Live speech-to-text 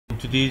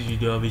today's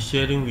video I'll be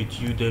sharing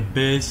with you the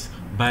best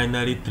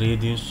binary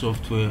trading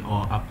software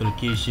or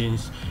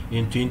applications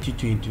in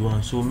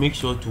 2021. So make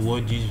sure to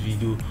watch this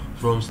video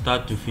from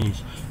start to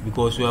finish,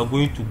 because we are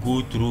going to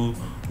go through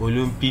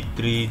Olympic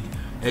Trade,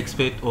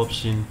 Expert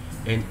Option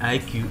and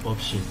IQ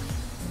Option.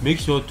 Make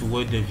sure to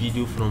watch the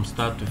video from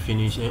start to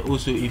finish, and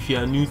also if you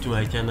are new to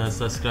my channel,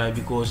 subscribe,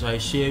 because I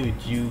share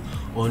with you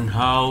on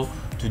how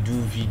to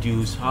do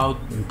videos, how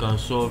you can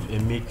solve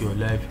and make your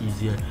life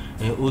easier,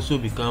 and also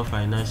become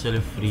financially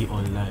free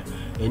online.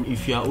 And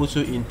if you are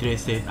also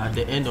interested, at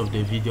the end of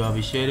the video I'll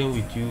be sharing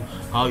with you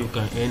how you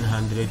can earn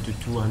 $100 to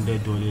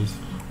 $200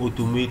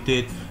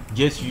 automated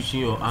just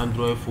using your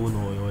Android phone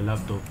or your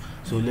laptop.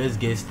 So let's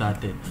get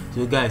started.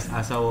 So guys,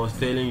 as I was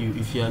telling you,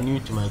 if you are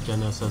new to my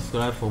channel,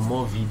 subscribe for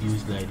more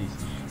videos like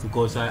this,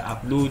 because I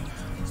upload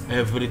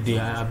every day.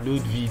 I upload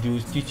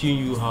videos teaching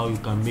you how you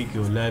can make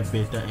your life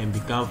better and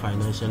become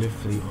financially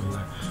free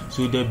online.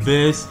 So the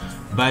best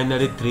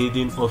binary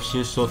trading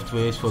option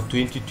softwares for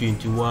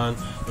 2021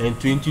 and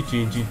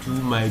 2022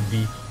 might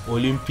be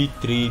Olympic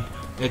Trade,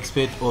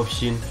 Expert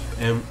Option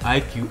and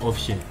IQ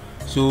Option.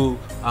 So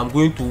I'm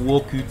going to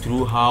walk you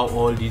through how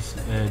all these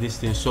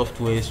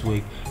softwares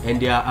work, and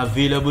they are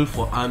available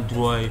for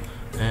Android,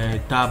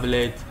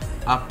 tablet,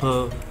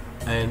 Apple,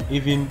 and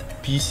even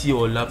PC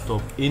or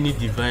laptop, any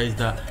device.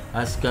 That,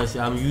 as you can see,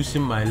 I'm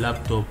using my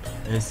laptop,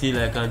 and still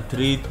I can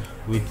trade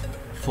with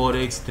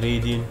forex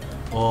trading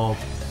or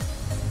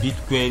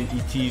Bitcoin,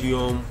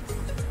 Ethereum,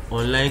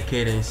 online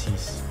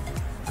currencies.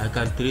 I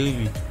can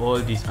trade with all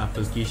these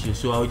applications.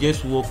 So I'll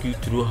just walk you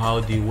through how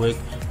they work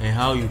and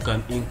how you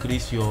can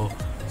increase your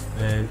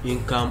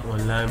income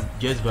online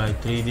just by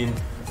trading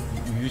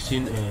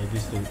using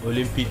this thing,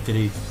 Olympic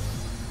Trade.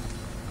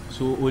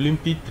 So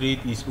Olympic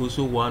Trade is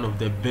also one of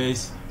the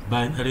best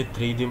binary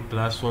trading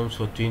platforms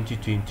for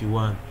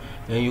 2021,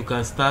 and you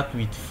can start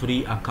with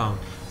free account.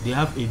 They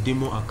have a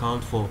demo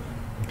account for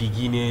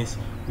beginners,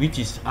 which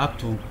is up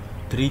to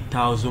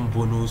 3,000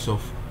 bonus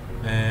of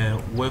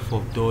worth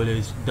of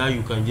dollars that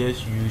you can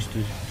just use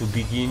to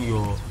begin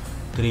your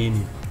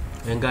training.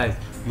 And guys,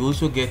 you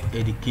also get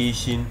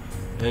education,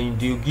 and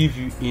they'll give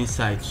you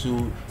insight.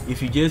 So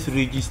if you just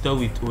register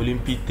with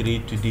Olympic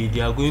Trade today,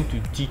 they are going to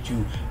teach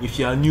you. If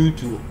you are new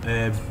to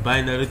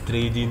binary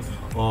trading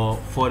or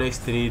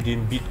forex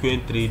trading,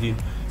 Bitcoin trading,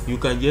 you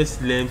can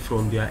just learn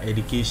from their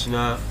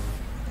educational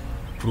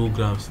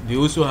programs. They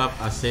also have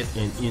asset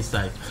and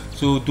insight.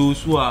 So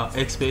those who are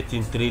expert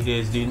in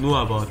traders, they know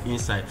about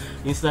insight.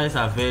 Insights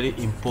are very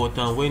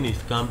important when it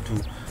comes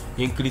to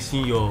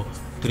increasing your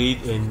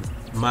trade and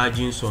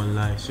margins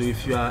online. So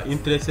if you are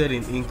interested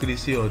in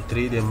increasing your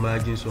trade and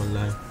margins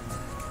online,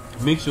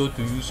 make sure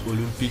to use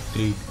Olympic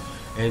Trade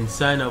and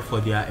sign up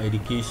for their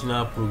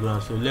educational program.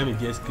 So let me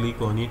just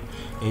click on it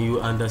and you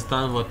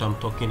understand what I'm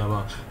talking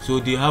about. So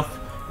they have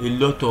a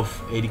lot of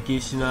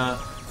educational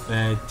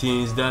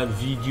things, that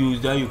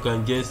videos that you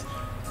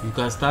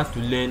can start to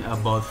learn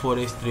about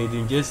forex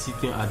trading just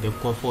sitting at the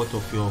comfort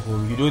of your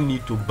home. You don't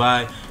need to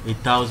buy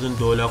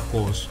 $1,000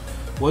 course.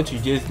 What you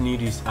just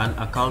need is an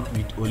account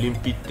with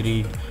Olympic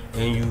Trade,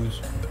 and you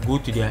go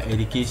to their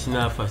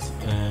educational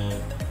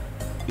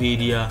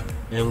area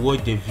and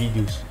watch the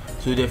videos.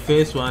 So the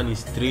first one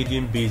is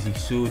trading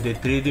basics. So the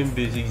trading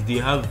basics, they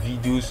have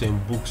videos and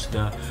books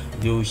that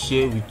they will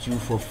share with you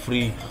for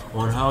free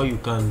on how you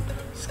can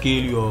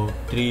scale your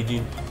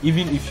trading,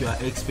 even if you are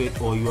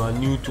expert or you are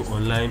new to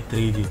online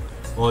trading,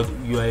 or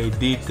you are a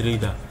day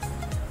trader,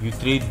 you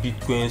trade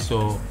bitcoins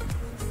or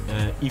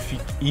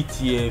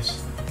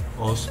ETFs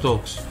or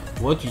stocks.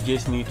 What you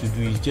just need to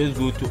do is just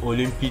go to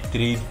Olympic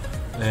Trade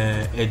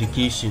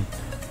education.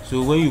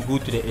 So when you go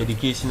to the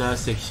educational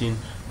section,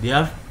 they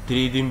have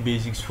trading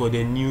basics for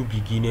the new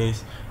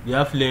beginners. They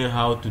have learned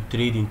how to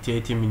trade in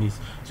 30 minutes.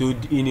 So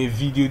in a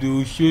video they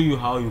will show you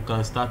how you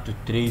can start to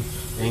trade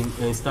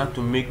and start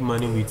to make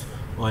money with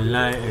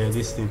online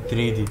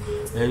trading.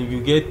 And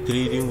you get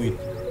trading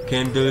with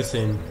candles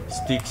and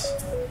sticks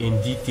in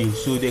detail.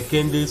 So the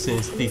candles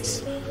and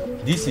sticks,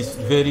 this is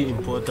very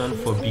important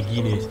for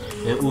beginners,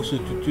 and also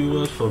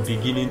tutorials for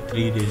beginning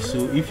traders.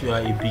 So if you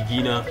are a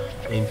beginner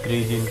in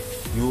trading,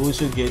 you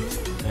also get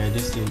a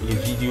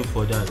video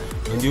for that.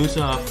 And they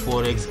also have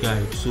forex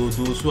guide. So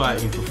those who are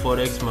into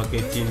forex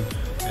marketing,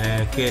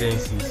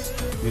 currencies,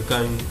 you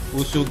can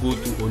also go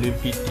to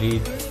Olympic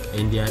Trade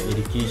and their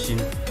education.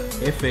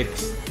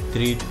 FX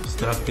trade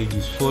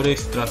strategies, forex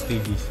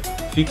strategies,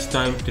 fixed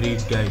time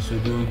trade guide. So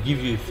they will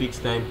give you a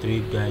fixed time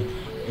trade guide.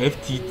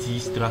 FTT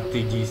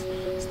strategies,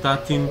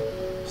 start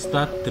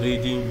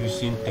trading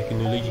using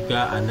technological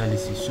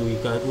analysis. So you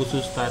can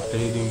also start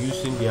trading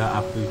using their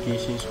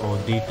applications or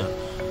data.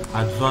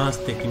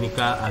 Advanced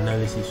technical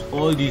analysis.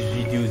 All these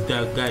videos,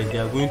 that guys, they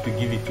are going to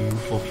give it to you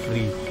for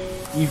free.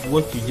 If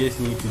what you just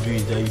need to do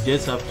is that you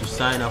just have to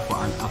sign up for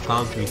an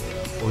account with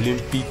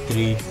Olympic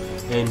Trade,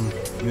 and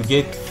you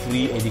get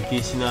free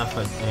educational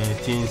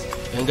things.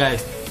 And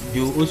guys, they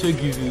will also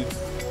give you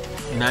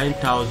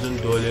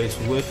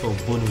 $9,000 worth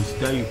of bonus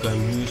that you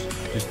can use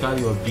to start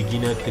your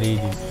beginner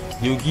trading.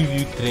 They will give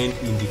you trend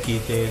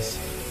indicators,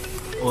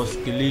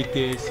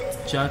 oscillators,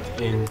 chart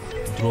and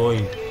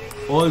drawing.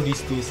 All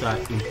these things are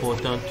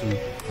important to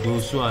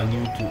those who are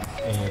new to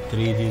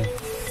trading,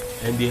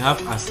 and they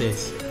have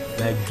access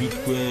like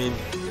Bitcoin,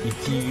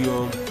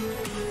 Ethereum,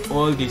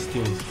 all these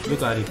things.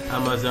 Look at it,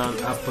 Amazon,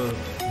 Apple,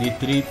 they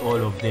trade all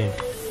of them.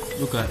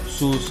 Look at,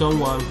 so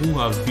someone who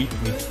have bid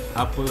with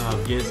Apple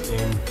have just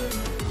earned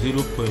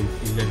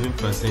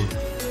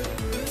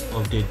 0.11%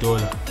 of the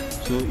dollar.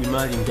 So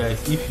imagine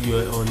guys, if you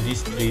are on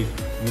this trade,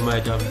 you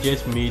might have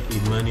just made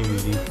a money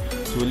with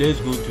it. So let's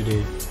go to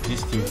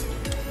this thing.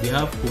 They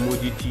have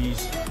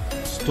commodities,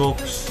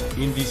 stocks,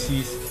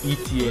 indices,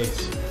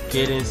 ETFs,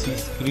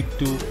 currencies,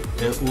 crypto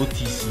and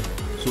OTC.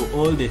 So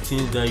all the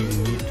things that you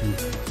need to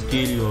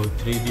scale your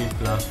trading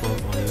platform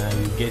online,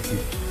 you get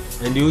it.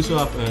 And they also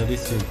have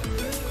this thing,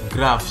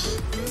 graphs,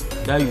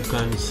 that you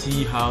can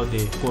see how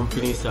the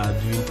companies are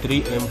doing.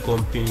 3M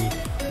company,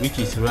 which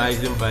is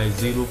rising by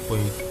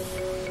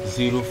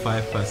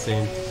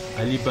 0.05%.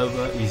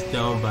 Alibaba is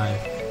down by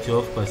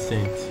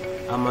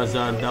 12%.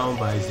 Amazon down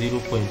by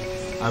 0.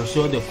 I'm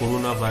sure the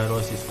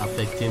coronavirus is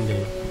affecting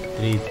the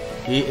trade.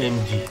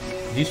 AMD,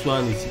 this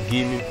one is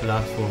gaming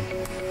platform,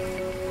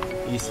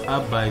 is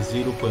up by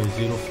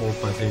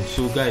 0.04%.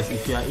 So guys,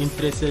 if you are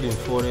interested in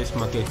forex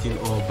marketing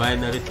or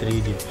binary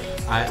trading,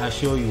 I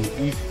assure you,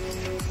 if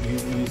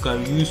you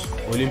can use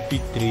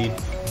Olympic Trade,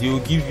 they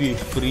will give you a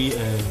free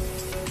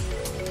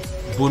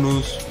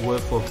bonus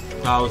worth of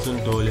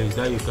 $1,000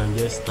 that you can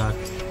just start.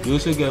 You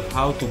also get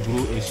how to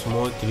grow a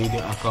small trading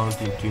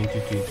account in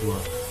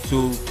 2021.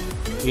 So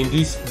in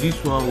this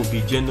one will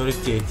be January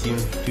 13,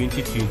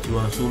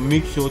 2021. So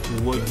make sure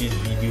to watch this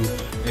video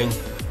and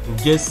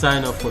just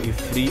sign up for a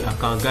free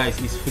account. Guys,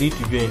 it's free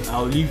to join.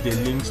 I'll leave the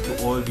links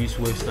to all these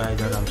websites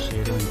that I'm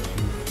sharing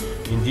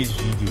with you in this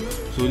video.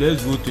 So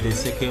let's go to the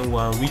second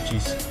one, which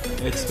is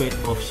expert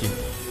option.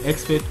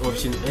 Expert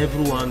option,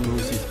 everyone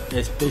knows it,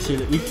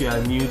 especially if you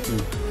are new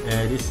to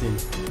this thing,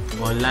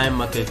 online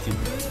marketing,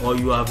 or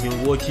you have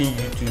been watching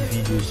YouTube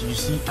videos. You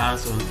see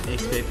ads on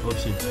expert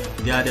option.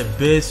 They are the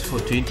best for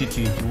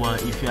 2021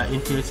 if you are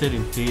interested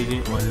in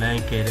trading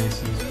online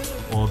currencies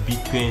or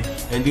Bitcoin.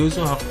 And they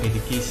also have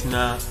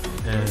educational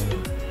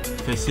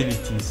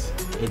facilities,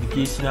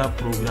 educational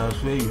programs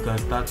where you can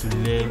start to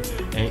learn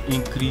and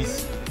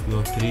increase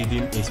your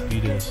trading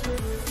experience.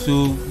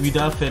 So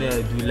without further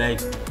ado,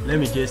 let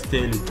me just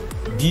tell you,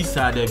 these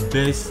are the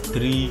best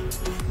 3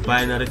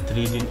 binary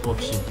trading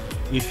options.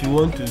 If you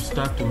want to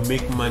start to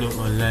make money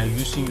online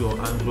using your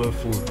Android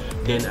phone,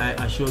 then I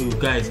assure you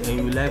guys, and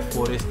you like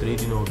forex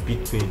trading or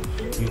Bitcoin,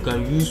 you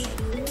can use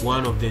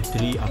one of the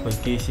 3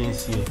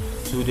 applications here.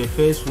 So the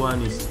first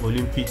one is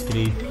Olympic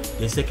Trade,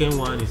 the second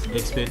one is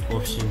expert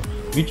option,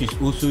 which is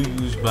also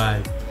used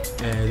by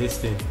this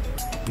thing.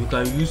 You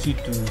can use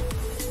it to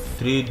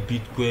trade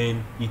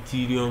Bitcoin,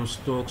 Ethereum,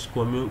 stocks,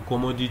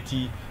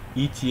 commodity,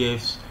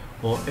 ETFs,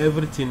 or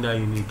everything that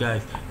you need,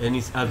 guys. And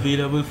it's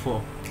available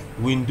for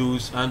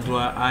Windows,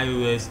 Android,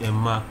 iOS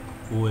and Mac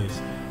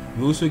OS.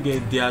 You also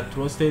get, they are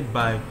trusted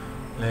by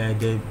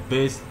the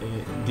best,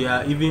 they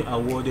are even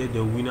awarded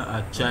the winner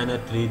at China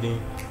Trading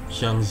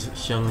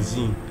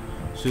Shenzhen,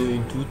 so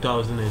in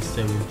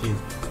 2017,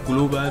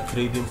 global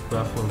trading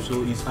platform.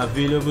 So it's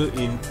available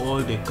in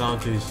all the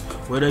countries,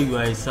 whether you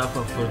are in South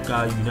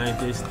Africa,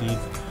 United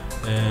States,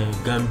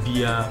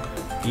 Gambia,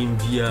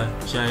 India,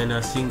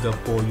 China,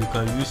 Singapore. You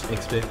can use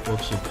expert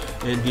option,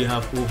 and they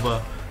have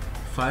over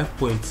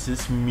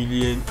 5.6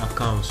 million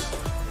accounts.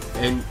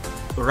 And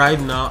right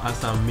now,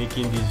 as I'm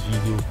making this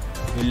video,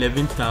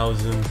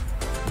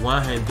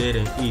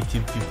 11,180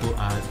 people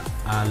are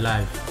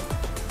live.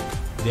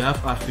 They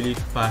have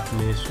affiliate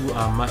partners who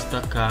are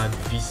MasterCard,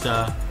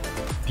 Visa,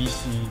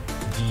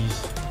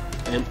 PCDs,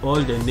 and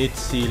all the net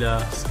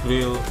seller,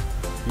 Skrill.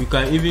 You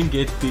can even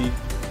get paid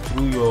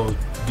through your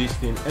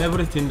thing,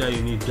 everything that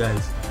you need,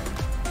 guys.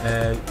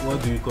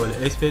 What do you call it?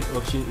 Expert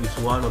option is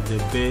one of the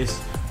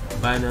best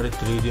binary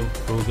trading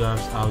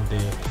programs out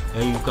there,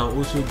 and you can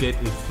also get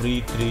a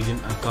free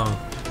trading account.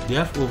 They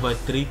have over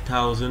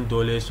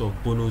 $3,000 of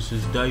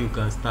bonuses that you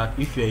can start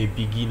if you're a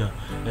beginner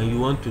and you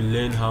want to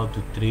learn how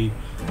to trade.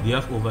 They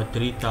have over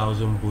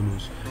 3,000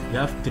 bonus. They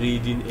have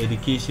trading,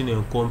 education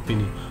and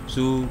company.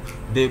 So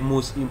the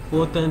most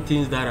important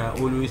things that I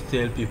always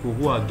tell people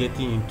who are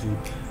getting into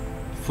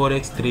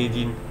forex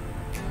trading,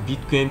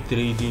 Bitcoin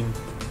trading,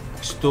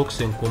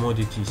 stocks and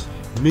commodities,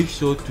 make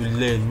sure to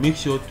learn,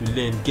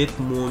 get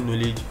more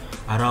knowledge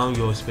around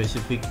your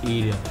specific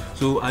area.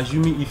 So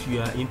assuming if you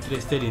are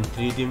interested in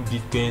trading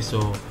Bitcoins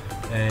or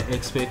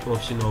expert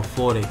option or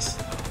forex,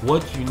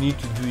 what you need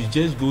to do is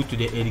just go to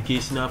the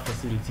educational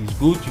facilities,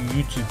 go to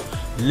YouTube,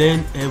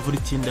 learn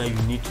everything that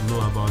you need to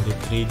know about the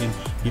trading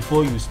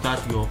before you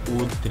start your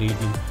own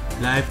trading,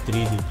 live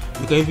trading.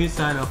 You can even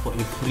sign up for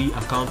a free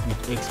account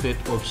with expert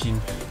option,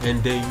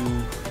 and then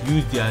you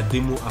use their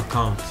demo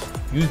account.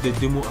 Use the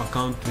demo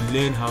account to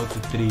learn how to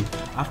trade.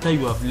 After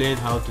you have learned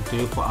how to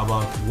trade for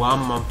about 1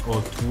 month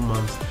or 2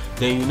 months,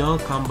 then you now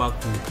come back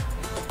to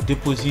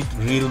deposit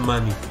real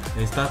money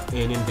and start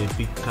earning the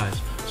big cash.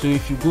 So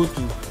if you go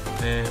to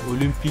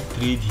Olympic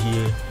Trade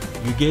here,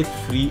 you get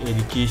free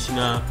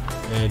educational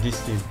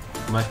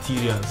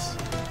materials.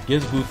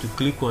 Just go to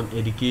click on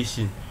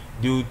education.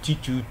 They will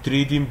teach you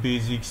trading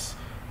basics,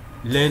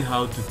 learn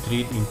how to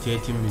trade in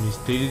 30 minutes,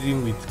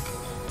 trading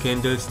with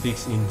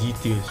candlesticks in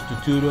details,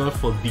 tutorial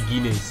for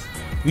beginners,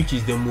 which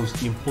is the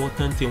most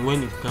important thing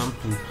when it comes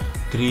to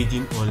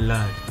trading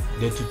online,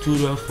 the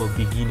tutorial for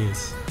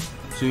beginners.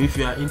 So if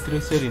you are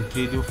interested in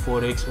trading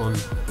forex on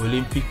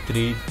Olympic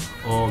Trade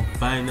or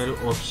binary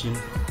option,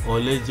 or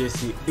let's just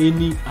say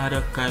any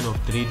other kind of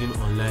trading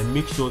online,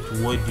 make sure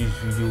to watch this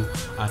video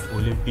at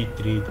Olympic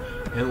Trade.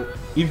 And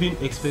even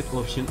Expert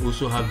Option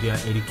also have their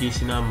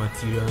educational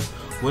materials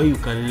where you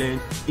can learn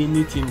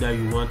anything that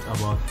you want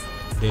about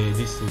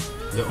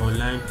the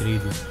online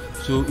trading.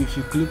 So if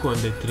you click on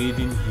the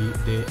trading here,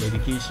 the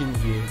education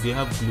here, they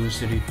have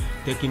glossary,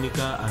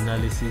 technical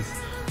analysis,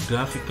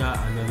 graphical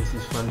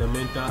analysis,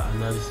 fundamental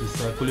analysis,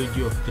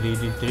 psychology of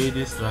trading,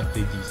 trading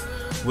strategies,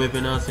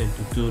 webinars and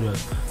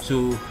tutorials.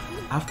 So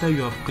after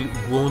you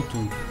have gone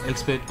to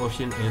Expert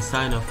Option and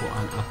sign up for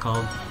an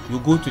account, you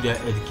go to their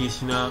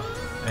educational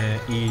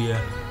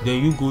area,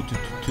 then you go to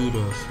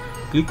tutorials.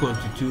 Click on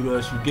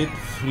tutorials, you get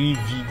free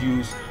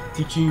videos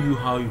teaching you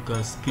how you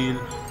can scale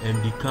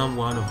and become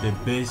one of the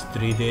best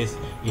traders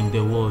in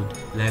the world,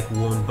 like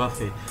Warren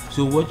Buffett.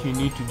 So what you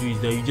need to do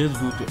is that you just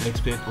go to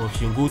Expert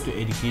Option, go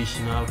to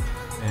educational,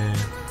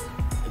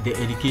 the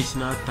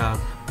educational tab,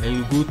 and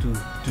you go to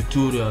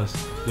tutorials.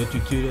 The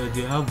tutorial,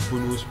 they have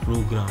bonus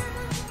program.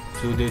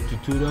 So the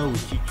tutorial will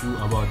teach you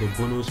about the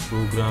bonus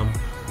program,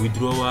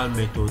 withdrawal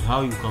method,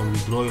 how you can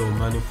withdraw your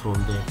money from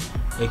the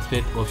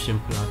Expert Option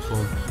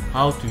platform,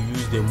 how to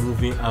use the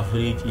moving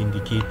average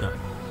indicator.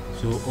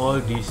 So all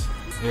this,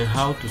 and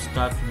how to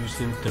start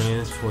using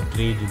trends for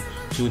trading.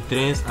 So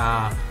trends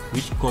are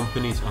which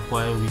companies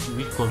acquiring,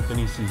 which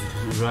companies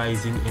is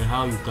rising, and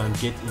how you can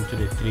get into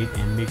the trade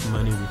and make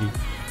money with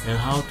it, and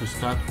how to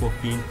start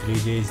copying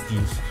traders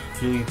deals.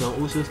 So you can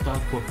also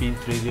start copying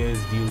traders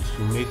deals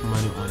to make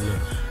money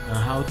online, and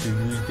how to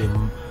use the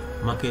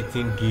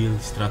marketing guild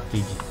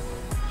strategy.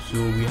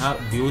 So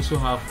they also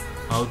have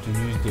how to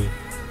use the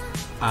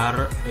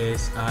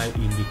RSI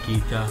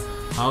indicator,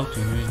 how to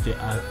use the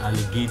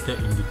alligator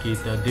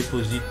indicator,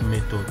 deposit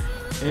method,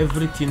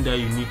 everything that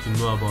you need to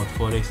know about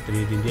forex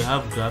trading. They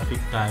have graphic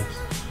types,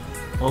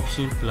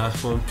 option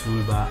platform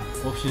toolbar,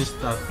 option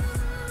start.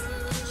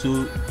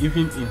 So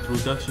even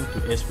introduction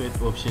to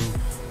Expert Option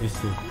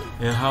listing,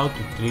 and how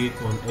to trade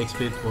on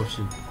Expert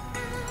Option.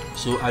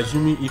 So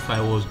assuming if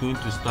I was going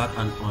to start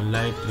an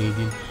online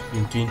trading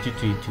in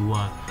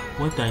 2021,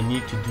 what I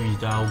need to do is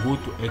that I'll go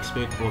to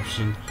Expert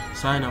Option,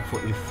 sign up for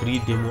a free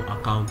demo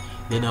account,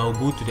 then I'll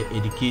go to the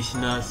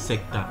educational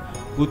sector.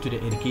 Go to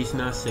the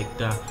educational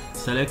sector,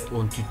 select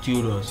on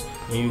tutorials,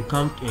 and you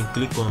come and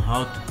click on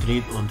how to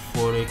trade on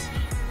forex,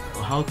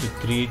 or how to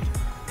trade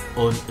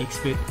on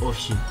Expert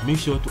Option. Make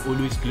sure to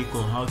always click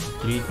on how to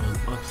trade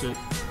on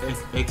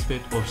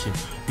Expert Option.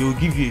 They will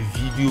give you a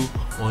video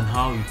on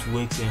how it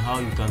works and how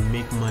you can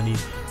make money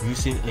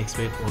using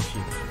Expert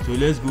Option. So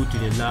let's go to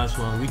the last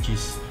one, which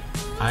is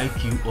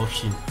IQ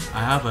Option. I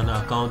have an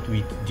account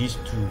with these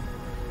two,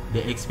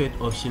 the Expert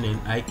Option and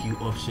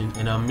IQ Option,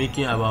 and I'm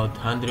making about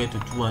 $100 to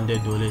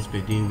 $200 per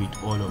day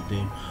with all of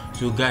them.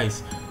 So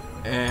guys,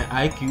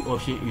 IQ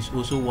Option is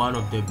also one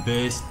of the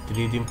best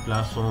trading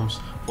platforms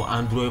for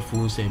Android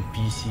phones and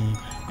PC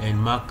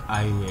and Mac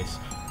OS,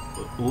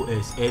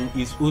 and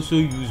it's also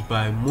used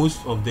by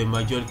most of the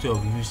majority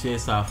of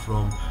users are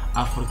from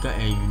Africa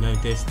and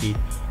United States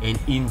and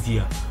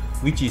India,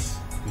 which is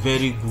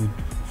very good.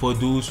 For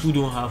those who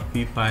don't have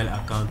PayPal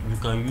account, you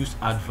can use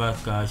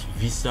Advance Cash,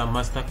 Visa,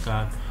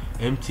 MasterCard,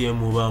 MTN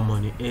Mobile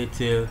Money,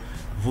 Airtel,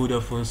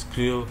 Vodafone,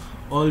 Skrill,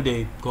 all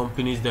the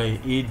companies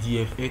that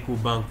ADF,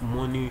 EcoBank,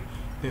 Money,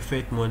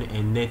 Perfect Money,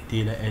 and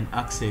NetTailor and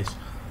Access.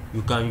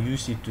 You can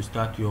use it to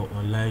start your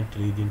online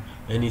trading,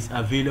 and it's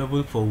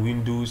available for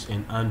Windows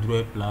and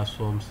Android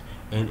platforms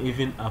and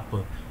even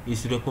Apple.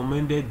 It's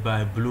recommended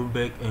by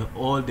Bloomberg and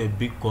all the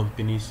big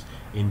companies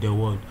in the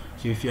world.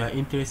 So if you are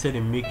interested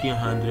in making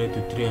 $100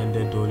 to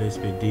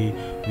 $300 per day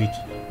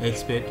with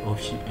Expert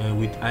Option,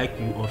 with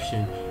IQ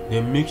Option,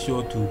 then make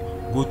sure to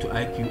go to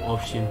IQ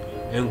Option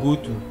and go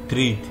to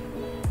trade.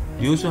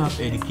 They also have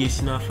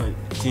educational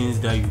things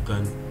that you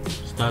can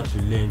start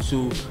to learn.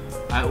 So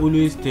I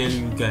always tell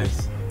you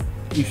guys,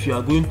 if you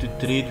are going to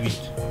trade with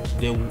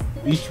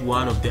each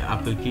one of the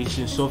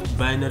applications,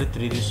 binary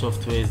trading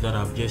softwares that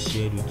I've just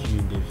shared with you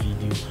in the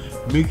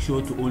video, make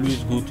sure to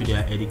always go to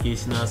their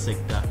educational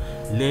sector,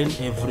 learn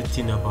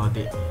everything about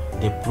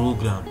the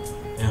program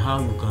and how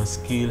you can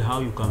scale, how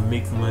you can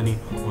make money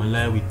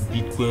online with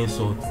bitcoins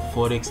or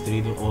forex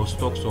trading or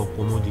stocks or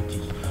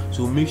commodities.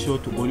 So make sure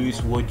to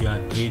always watch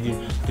their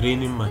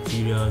training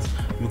materials.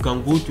 You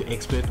can go to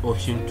Expert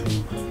Option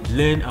to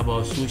learn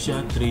about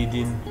social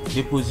trading,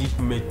 deposit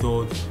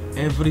method,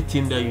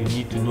 everything that you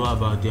need to know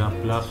about their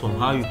platform,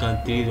 how you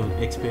can trade on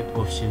Expert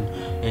Option,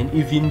 and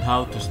even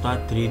how to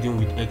start trading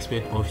with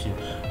Expert Option.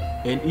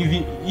 And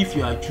even if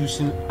you are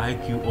choosing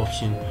IQ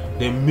Option,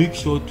 then make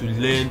sure to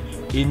learn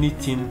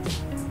anything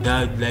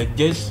that, like,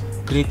 just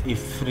create a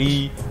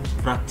free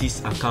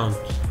practice account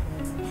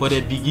for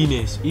the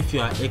beginners. If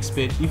you are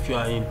expert, if you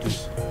are into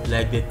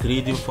like the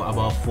trading for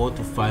about 4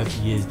 to 5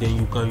 years, then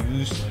you can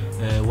use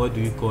what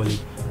do you call it,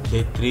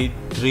 the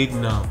trade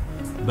now.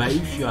 But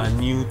if you are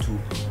new to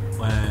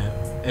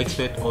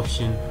expert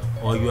option,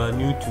 or you are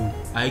new to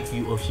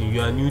IQ option,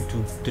 you are new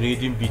to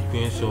trading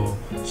bitcoins or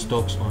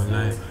stocks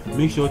online,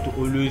 make sure to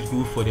always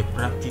go for the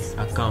practice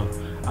account.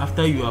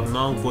 After you have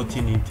now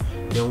gotten it,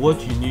 then what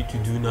you need to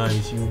do now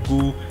is you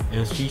go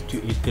and switch to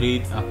a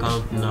trade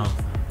account now,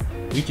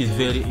 which is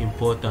very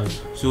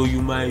important. So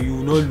you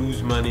will not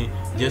lose money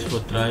just for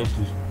trying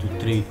to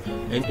trade.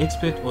 And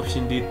expert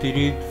option, they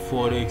trade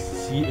forex,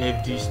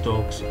 CFD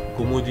stocks,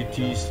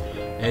 commodities,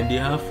 and they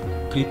have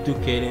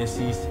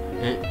cryptocurrencies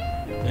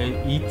and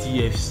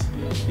ETFs.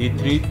 They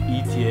trade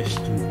ETFs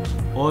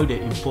too, all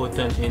the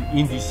important and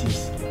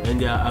indices, and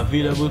they are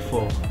available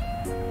for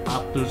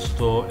Apple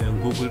Store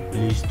and Google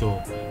Play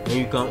Store. And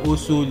you can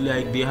also,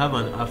 like, they have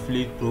an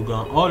affiliate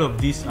program. All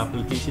of these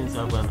applications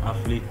have an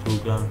affiliate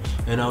program,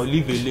 and I'll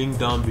leave a link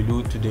down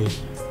below to the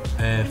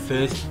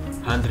first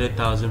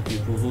 100,000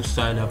 people who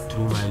sign up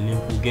through my link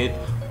will get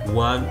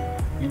one.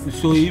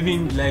 So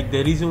even like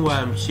the reason why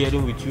I'm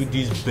sharing with you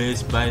this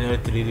best binary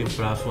trading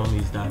platform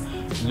is that,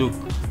 look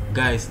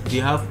guys, they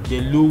have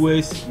the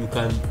lowest you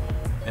can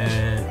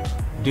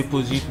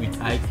deposit with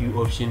IQ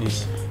option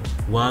is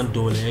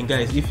 $1. And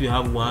guys, if you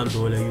have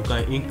 $1, you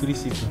can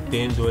increase it to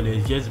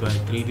 $10 just by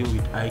trading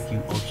with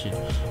IQ option.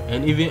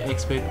 And even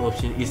expert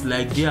option is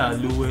like their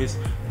lowest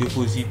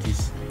deposit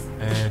is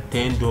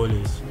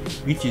 $10,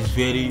 which is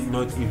very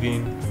not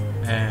even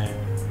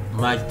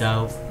much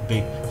that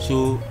big.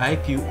 So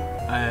IQ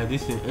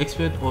this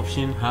expert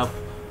option have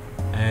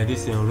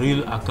this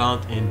real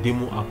account and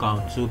demo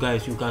account. So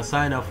guys, you can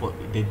sign up for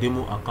the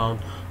demo account,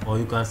 or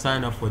you can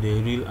sign up for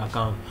the real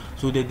account.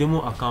 So the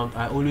demo account,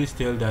 I always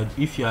tell that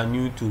if you are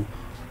new to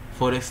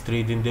forex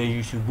trading, then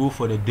you should go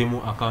for the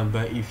demo account.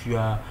 But if you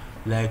are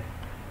like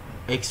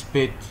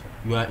expert,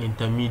 you are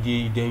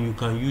intermediate, then you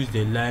can use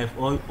the live,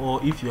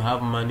 or if you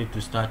have money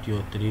to start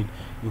your trade,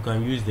 you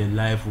can use the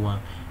live one.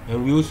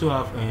 And we also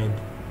have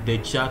the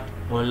chat,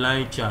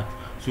 online chat.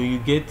 So you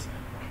get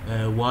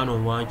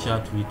one-on-one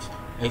chat with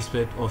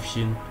expert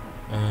option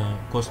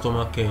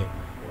customer care.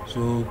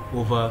 So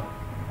over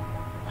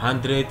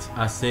 100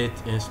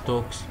 assets and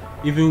stocks.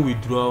 Even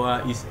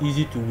withdrawal is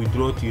easy to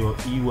withdraw to your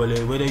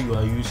e-wallet, whether you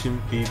are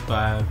using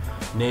PayPal,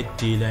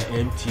 NetTailor,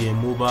 MTN,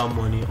 mobile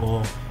money,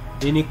 or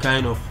any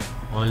kind of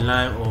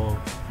online or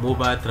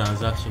mobile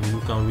transaction. You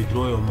can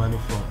withdraw your money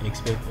from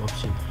expert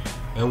option.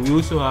 And we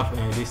also have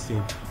this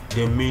thing,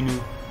 the menu,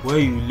 where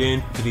you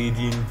learn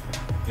trading,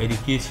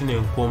 education,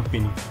 and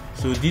company.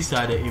 So these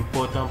are the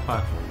important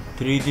part,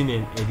 trading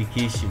and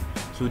education.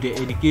 So the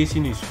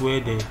education is where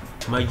the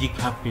magic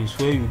happens,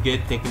 where you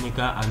get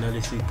technical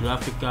analysis,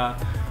 graphical.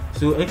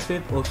 So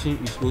expert option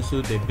is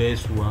also the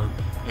best one,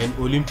 and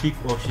Olympic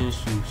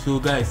options too. So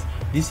guys,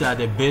 these are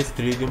the best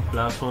trading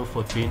platform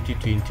for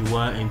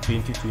 2021 and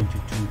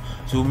 2022.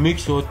 So make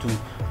sure to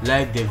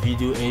like the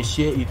video and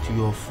share it to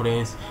your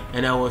friends.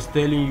 And I was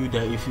telling you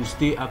that if you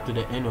stay up to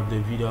the end of the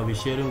video, I'll be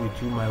sharing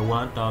with you my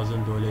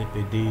 $1,000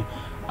 per day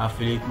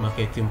affiliate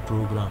marketing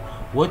program.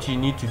 What you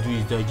need to do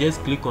is that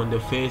just click on the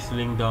first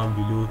link down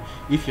below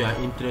if you are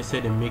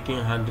interested in making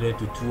 $100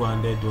 to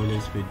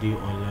 $200 per day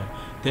online.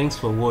 Thanks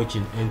for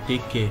watching and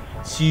take care.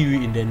 See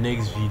you in the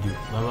next video.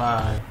 Bye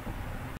bye.